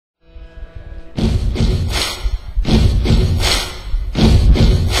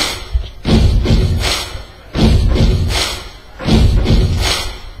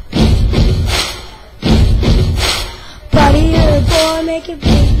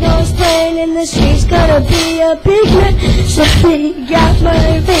nose playing in the streets, gonna be a big man. Somebody got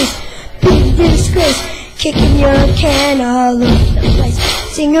my face, big disgrace, kicking your can all over the place,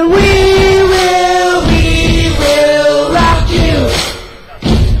 singing we will rock you.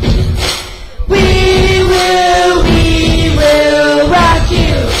 We will rock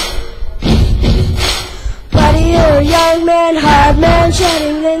you. Buddy, you're a young man, hard man,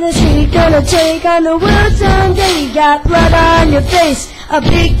 shouting in the street, gonna take on the world someday. You got blood on your face, a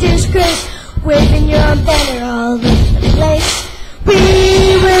big disgrace, waving your banner all over the place. We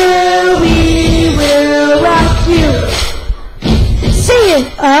will rock you. Sing it!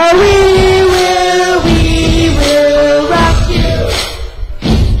 Oh, we will rock you.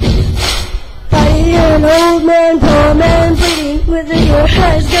 Buddy, you're an old man, poor man, bleeding with your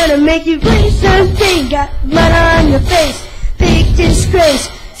hair's gonna make you bleed someday. Got blood on your face, big disgrace,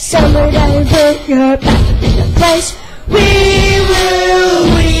 somewhere down you put your back in the place. We will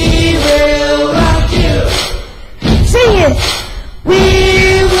rock you. Sing it! We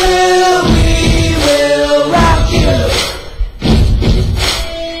will rock you.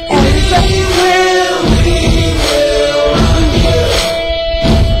 Everybody will rock you.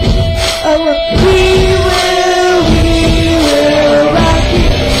 Oh, we will rock you.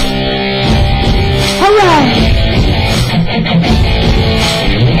 All right.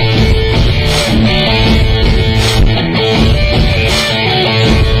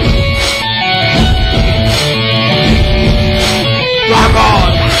 Rock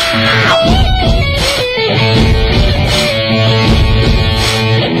on!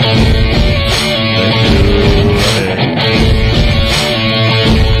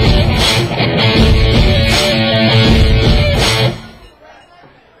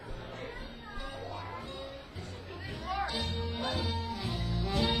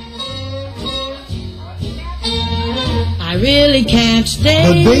 I really can't stay.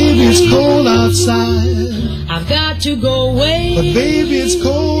 But baby, it's cold outside. I've got to go away. But baby, it's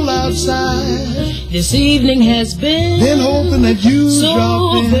cold outside. This evening has been hoping that you so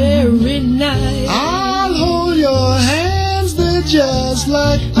drop in. very nice. I'll hold your hands, they're just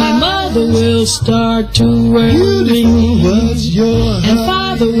like My mother will start to Beautiful worry, was your and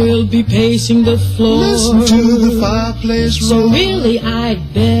heart. father will be pacing the floor. Listen to the fireplace So roar. really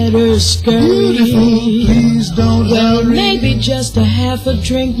I'd better scurry. Beautiful, please don't Well, hurry. maybe just a half a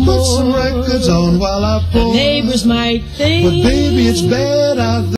drink more. Put some records on while I The pour. neighbors might think, But baby, it's bad out there.